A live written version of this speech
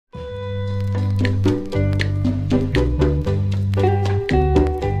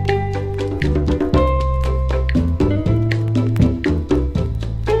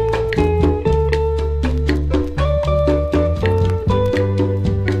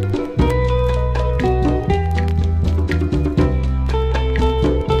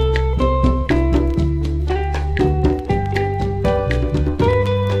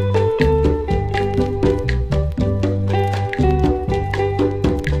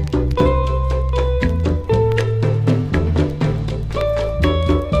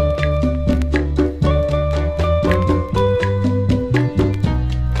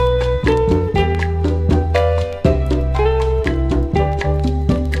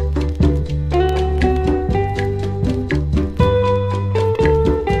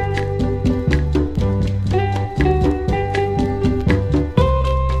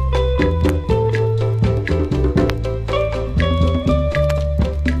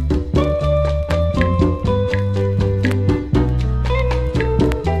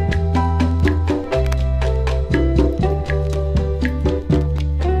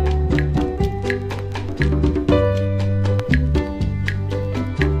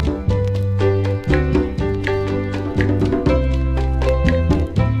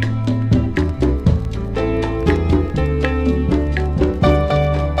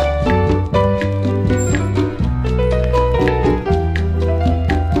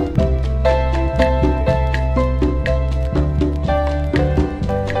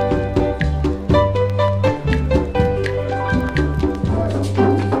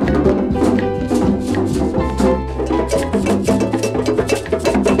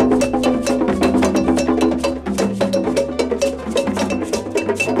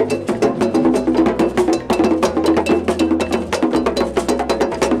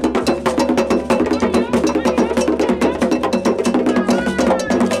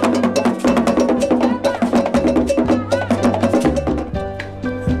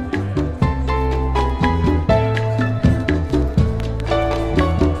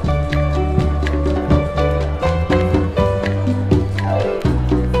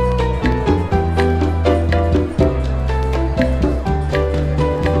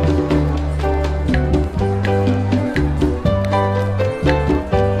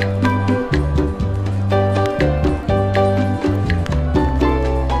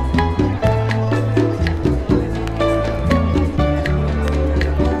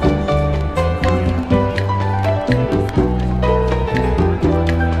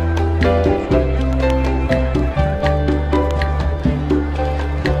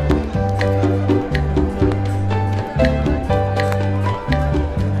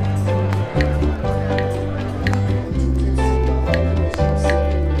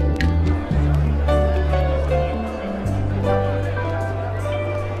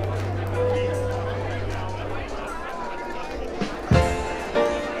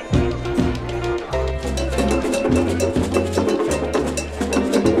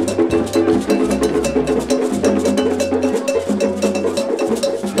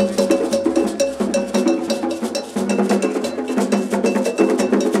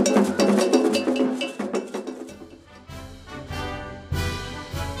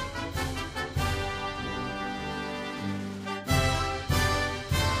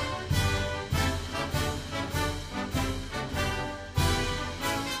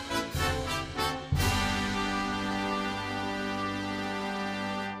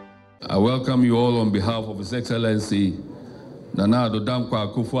I welcome you all on behalf of His Excellency Nana Addo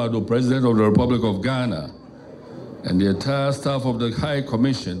Dankwa Akufo-Addo, President of the Republic of Ghana, and the entire staff of the High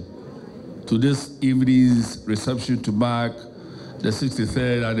Commission to this evening's reception to mark the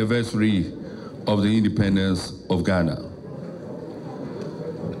 63rd anniversary of the independence of Ghana.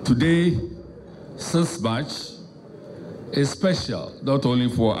 Today, 6th March, is special not only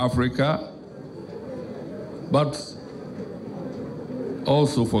for Africa, but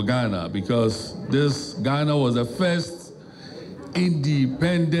also for Ghana, because Ghana was the first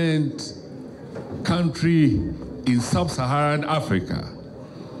independent country in sub-Saharan Africa.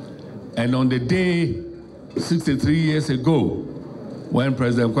 And on the day 63 years ago, when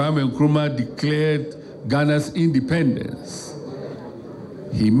President Kwame Nkrumah declared Ghana's independence,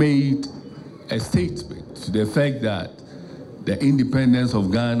 he made a statement to the effect that the independence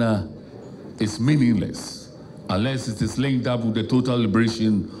of Ghana is meaningless unless it is linked up with the total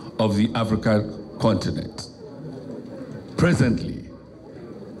liberation of the African continent. Presently,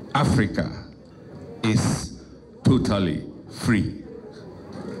 Africa is totally free.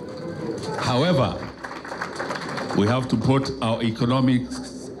 However, we have to put our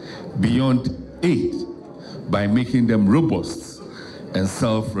economics beyond it by making them robust and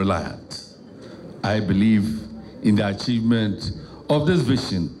self-reliant. I believe in the achievement of this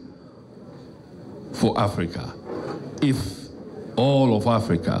vision for Africa, if all of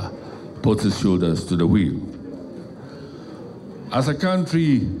Africa puts its shoulders to the wheel. As a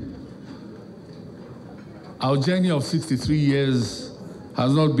country, our journey of 63 years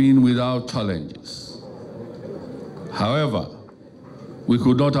has not been without challenges. However, we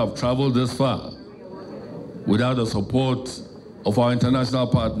could not have traveled this far without the support of our international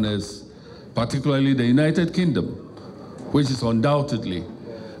partners, particularly the United Kingdom, which is undoubtedly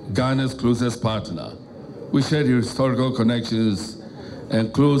Ghana's closest partner. We share historical connections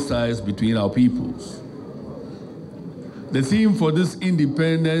and close ties between our peoples. The theme for this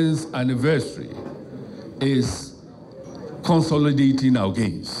independence anniversary is consolidating our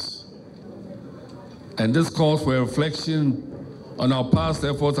gains. And this calls for a reflection on our past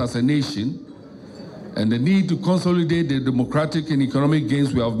efforts as a nation and the need to consolidate the democratic and economic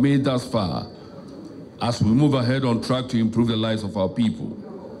gains we have made thus far as we move ahead on track to improve the lives of our people.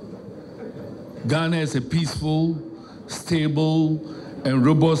 Ghana is a peaceful, stable, and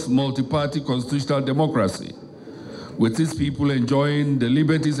robust multi-party constitutional democracy, with its people enjoying the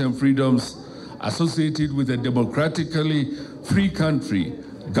liberties and freedoms associated with a democratically free country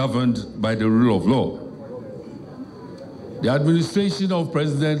governed by the rule of law. The administration of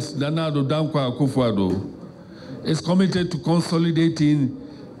President Nana Addo Dankwa Akufo-Addo is committed to consolidating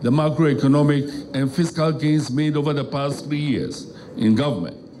the macroeconomic and fiscal gains made over the past 3 years in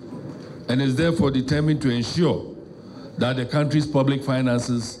government, and is therefore determined to ensure that the country's public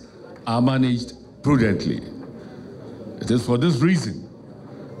finances are managed prudently. It is for this reason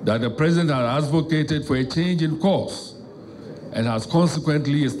that the President has advocated for a change in course and has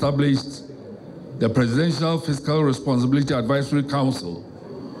consequently established the Presidential Fiscal Responsibility Advisory Council,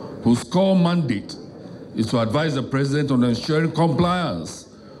 whose core mandate is to advise the President on ensuring compliance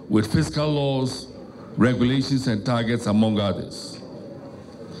with fiscal laws, regulations, and targets, among others.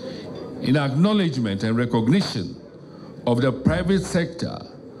 In acknowledgement and recognition of the private sector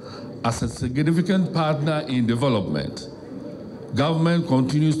as a significant partner in development, government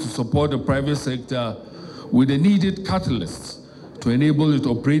continues to support the private sector with the needed catalysts to enable it to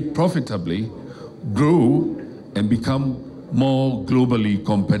operate profitably, grow, and become more globally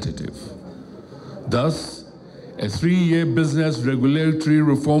competitive. Thus, a 3-year business regulatory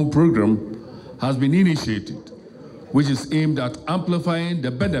reform program has been initiated, which is aimed at amplifying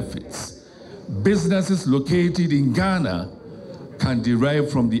the benefits businesses located in Ghana can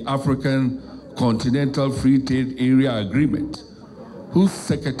derive from the African Continental Free Trade Area Agreement, whose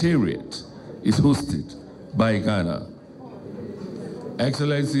secretariat is hosted by Ghana.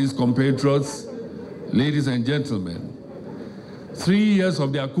 Excellencies, compatriots, ladies and gentlemen, 3 years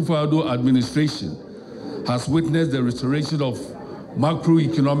of the Akufo-Addo administration has witnessed the restoration of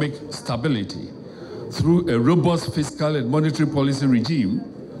macroeconomic stability through a robust fiscal and monetary policy regime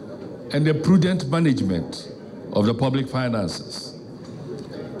and the prudent management of the public finances.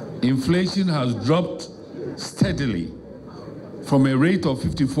 Inflation has dropped steadily from a rate of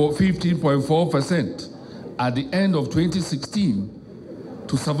 15.4% at the end of 2016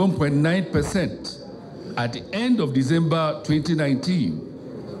 to 7.9% at the end of December 2019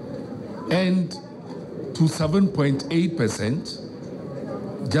 and to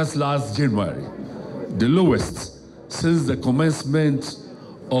 7.8% just last January, the lowest since the commencement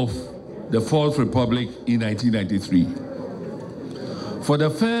of the Fourth Republic in 1993. For the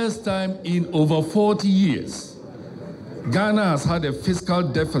first time in over 40 years, Ghana has had a fiscal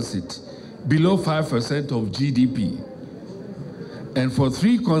deficit below 5% of GDP. And for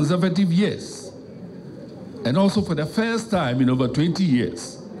 3 consecutive years, and also for the first time in over 20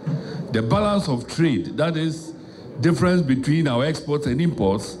 years, the balance of trade, that is, difference between our exports and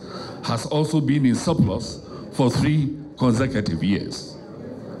imports, has also been in surplus for 3 consecutive years.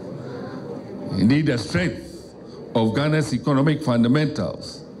 Indeed, the strength of Ghana's economic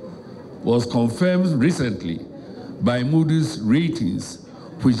fundamentals was confirmed recently by Moody's ratings,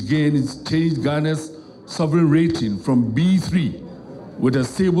 which changed Ghana's sovereign rating from B3 with a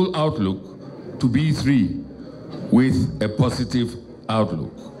stable outlook to B3 with a positive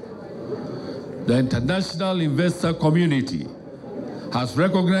outlook. The international investor community has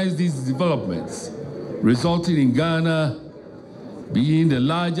recognized these developments, resulting in Ghana being the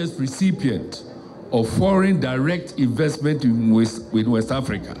largest recipient of foreign direct investment in West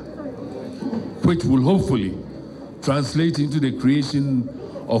Africa, which will hopefully translate into the creation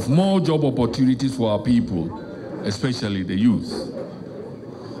of more job opportunities for our people, especially the youth.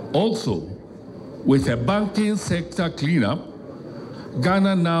 Also, with a banking sector cleanup,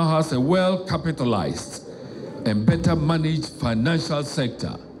 Ghana now has a well-capitalized and better managed financial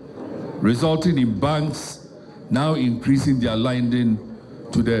sector, resulting in banks now increasing their lending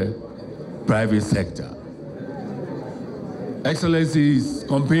to the private sector. Excellencies,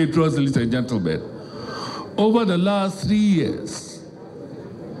 compatriots, ladies and gentlemen, over the last 3 years,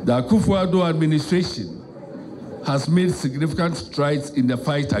 the Akufo-Addo administration has made significant strides in the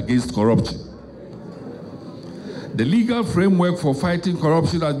fight against corruption. The legal framework for fighting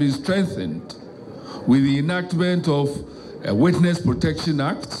corruption has been strengthened with the enactment of a Witness Protection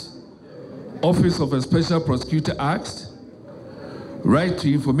Act, Office of a Special Prosecutor Act, Right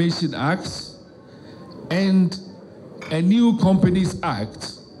to Information Act, and a new Companies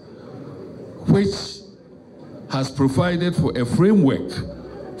Act, which has provided for a framework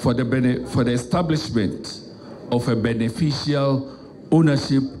for the establishment of a beneficial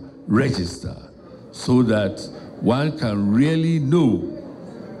ownership register, so that one can really know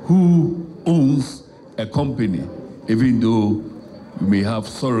who owns a company, even though you may have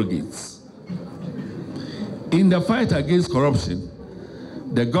surrogates. In the fight against corruption,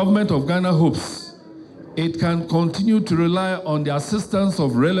 the government of Ghana hopes it can continue to rely on the assistance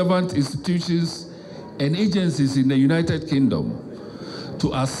of relevant institutions and agencies in the United Kingdom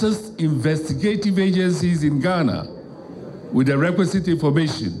to assist investigative agencies in Ghana with the requisite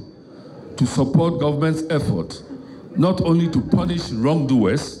information to support government's effort not only to punish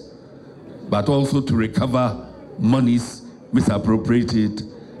wrongdoers, but also to recover monies misappropriated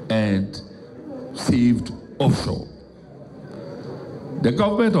and saved offshore. The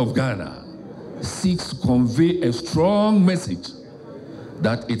government of Ghana seeks to convey a strong message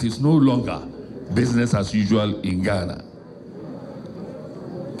that it is no longer business as usual in Ghana.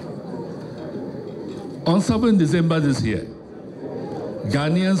 On 7 December this year,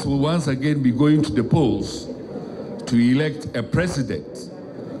 Ghanaians will once again be going to the polls to elect a president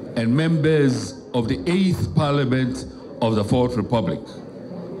and members of the 8th Parliament of the 4th Republic.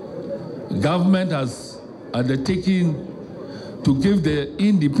 Government has undertaken to give the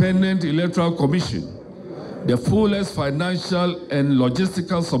Independent Electoral Commission the fullest financial and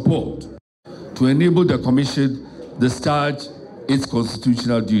logistical support to enable the Commission discharge its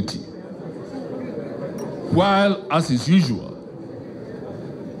constitutional duty. While, as is usual,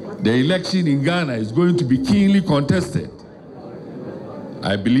 the election in Ghana is going to be keenly contested,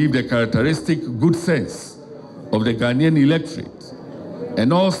 I believe the characteristic good sense of the Ghanaian electorate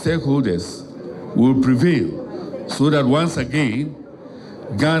and all stakeholders will prevail so that once again,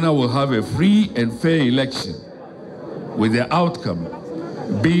 Ghana will have a free and fair election with the outcome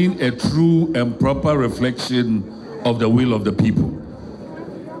being a true and proper reflection of the will of the people.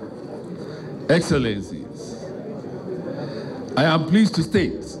 Excellencies, I am pleased to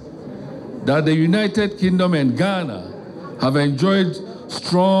state that the United Kingdom and Ghana have enjoyed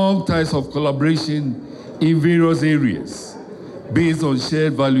strong ties of collaboration in various areas based on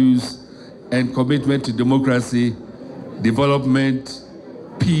shared values and commitment to democracy, development,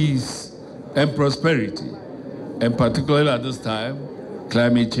 peace, and prosperity, and particularly at this time,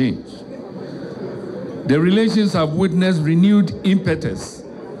 climate change. The relations have witnessed renewed impetus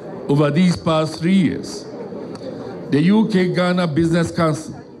over these past 3 years. The UK-Ghana Business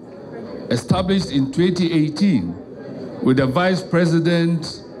Council, established in 2018 with the Vice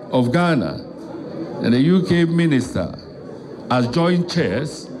President of Ghana and the UK Minister as joint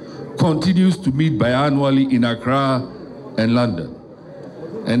chairs, continues to meet biannually in Accra and London.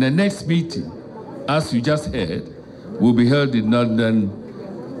 And the next meeting, as you just heard, will be held in London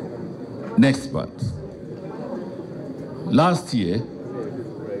next month. Last year,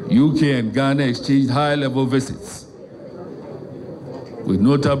 UK and Ghana exchanged high-level visits, with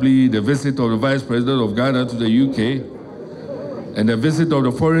notably the visit of the Vice President of Ghana to the UK and the visit of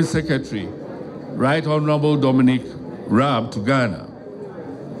the Foreign Secretary, Right Honorable Dominic Raab, to Ghana.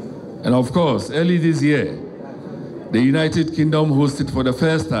 And of course, early this year, the United Kingdom hosted for the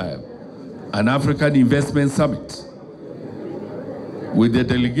first time an African Investment Summit with the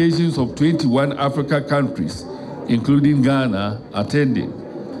delegations of 21 African countries, including Ghana, attending.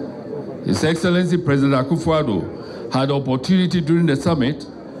 His Excellency President Akufo-Addo had opportunity during the summit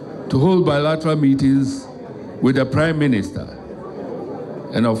to hold bilateral meetings with the Prime Minister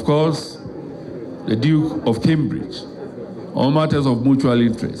and, of course, the Duke of Cambridge on matters of mutual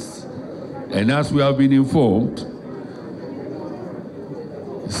interest. And as we have been informed,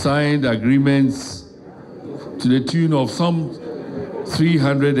 signed agreements to the tune of some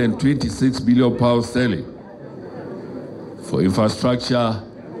 £326 billion for infrastructure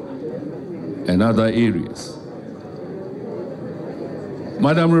and other areas.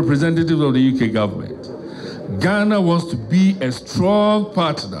 Madam Representative of the UK government, Ghana wants to be a strong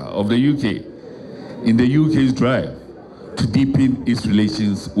partner of the UK in the UK's drive to deepen its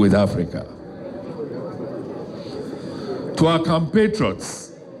relations with Africa. To our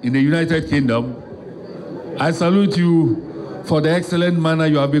compatriots in the United Kingdom, I salute you for the excellent manner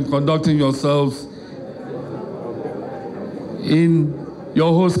you have been conducting yourselves in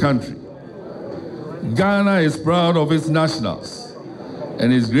your host country. Ghana is proud of its nationals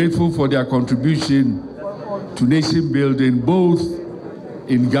and is grateful for their contribution to nation building both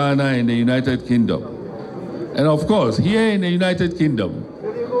in Ghana and the United Kingdom. And of course, here in the United Kingdom,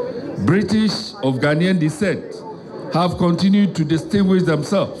 British of Ghanaian descent have continued to distinguish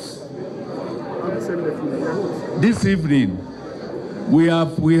themselves. This evening, we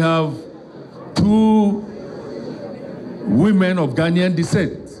have two women of Ghanaian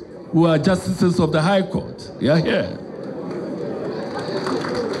descent who are justices of the High Court. They are here.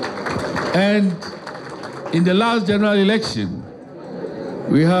 And in the last general election,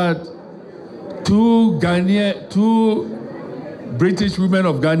 we had two British women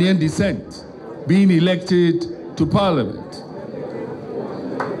of Ghanaian descent being elected to Parliament.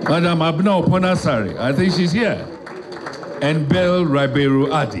 Madam Abna Oponasari, I think she's here, and Bell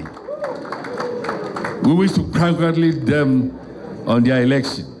Ribeiro Adi. We wish to congratulate them on their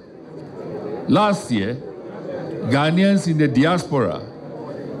election. Last year, Ghanaians in the diaspora,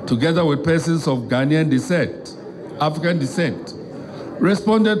 together with persons of Ghanaian descent, African descent,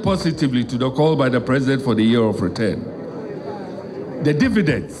 responded positively to the call by the President for the year of return. The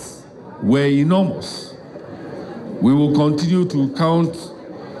dividends were enormous. We will continue to count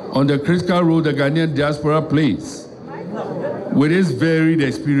on the critical role the Ghanaian diaspora plays with its varied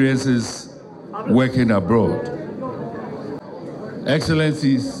experiences working abroad.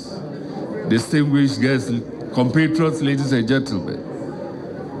 Excellencies, distinguished guests, compatriots, ladies and gentlemen,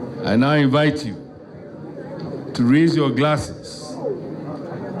 I now invite you to raise your glasses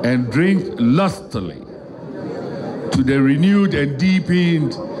and drink lustily to the renewed and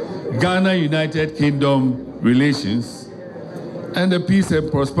deepened Ghana-United Kingdom relations and the peace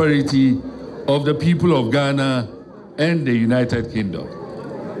and prosperity of the people of Ghana and the United Kingdom.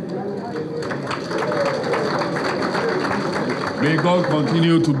 May God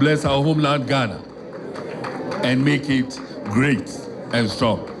continue to bless our homeland, Ghana, and make it great and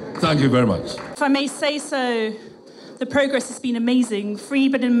strong. Thank you very much. If I may say so, the progress has been amazing.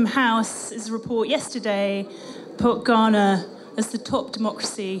 Freedom House's report yesterday put Ghana as the top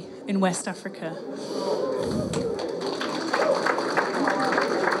democracy in West Africa.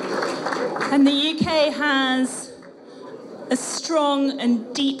 And the UK has a strong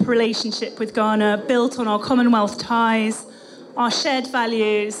and deep relationship with Ghana, built on our Commonwealth ties, our shared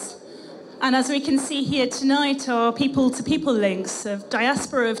values, and as we can see here tonight, our people-to-people links of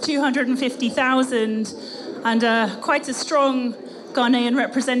diaspora of 250,000 and quite a strong Ghanaian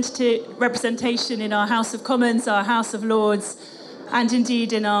representation in our House of Commons, our House of Lords, and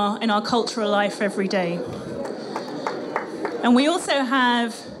indeed in our cultural life every day. And we also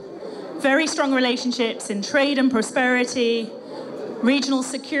have very strong relationships in trade and prosperity, regional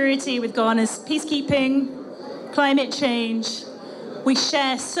security with Ghana's peacekeeping, climate change. We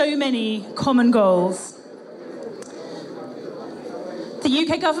share so many common goals. The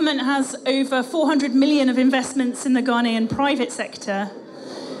UK government has over 400 million of investments in the Ghanaian private sector,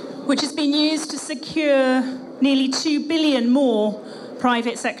 which has been used to secure nearly 2 billion more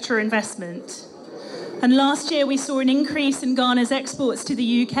private sector investment. And last year we saw an increase in Ghana's exports to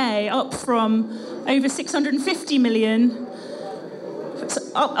the UK, up from over 650 million,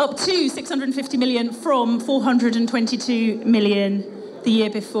 up to 650 million from 422 million the year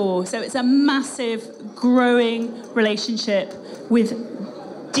before. So it's a massive, growing relationship with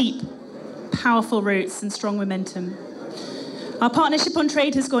deep, powerful roots and strong momentum. Our partnership on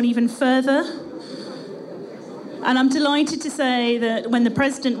trade has gone even further. And I'm delighted to say that when the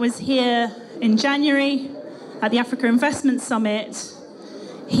President was here in January at the Africa Investment Summit,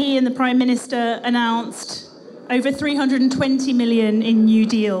 he and the Prime Minister announced over 320 million in new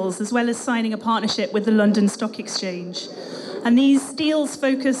deals, as well as signing a partnership with the London Stock Exchange. And these deals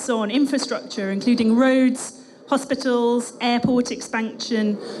focus on infrastructure, including roads, hospitals, airport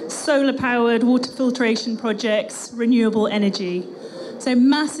expansion, solar-powered water filtration projects, renewable energy. So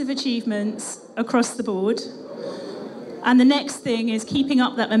massive achievements across the board. And the next thing is keeping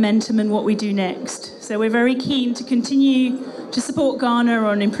up that momentum and what we do next. So we're very keen to continue to support Ghana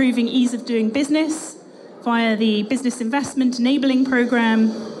on improving ease of doing business via the Business Investment Enabling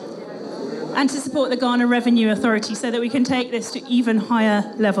Programme, and to support the Ghana Revenue Authority so that we can take this to even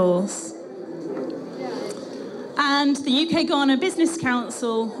higher levels. And the UK Ghana Business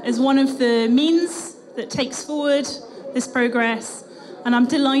Council is one of the means that takes forward this progress. And I'm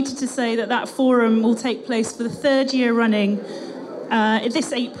delighted to say that that forum will take place for the third year running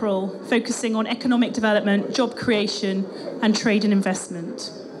this April, focusing on economic development, job creation, and trade and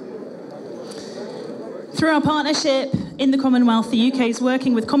investment. Through our partnership in the Commonwealth, the UK is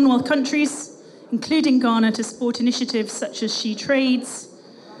working with Commonwealth countries, including Ghana, to support initiatives such as She Trades.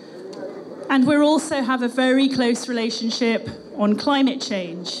 And we also have a very close relationship on climate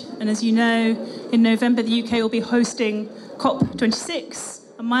change. And as you know, in November, the UK will be hosting COP26,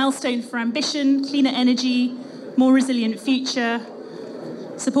 a milestone for ambition, cleaner energy, more resilient future,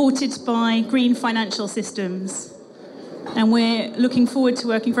 supported by green financial systems. And we're looking forward to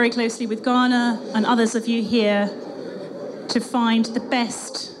working very closely with Ghana and others of you here to find the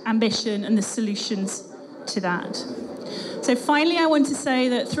best ambition and the solutions to that. So finally, I want to say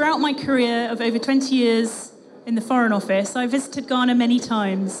that throughout my career of over 20 years in the Foreign Office, I visited Ghana many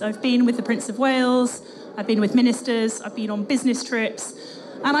times. I've been with the Prince of Wales, I've been with ministers, I've been on business trips,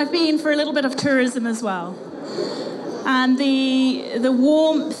 and I've been for a little bit of tourism as well. And the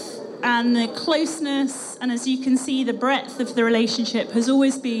warmth and the closeness, and as you can see, the breadth of the relationship has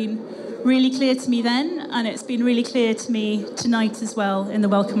always been really clear to me then, and it's been really clear to me tonight as well in the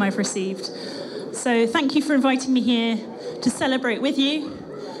welcome I've received. So thank you for inviting me here to celebrate with you.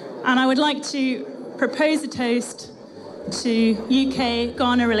 And I would like to propose a toast to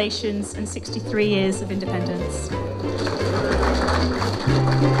UK-Ghana relations and 63 years of independence.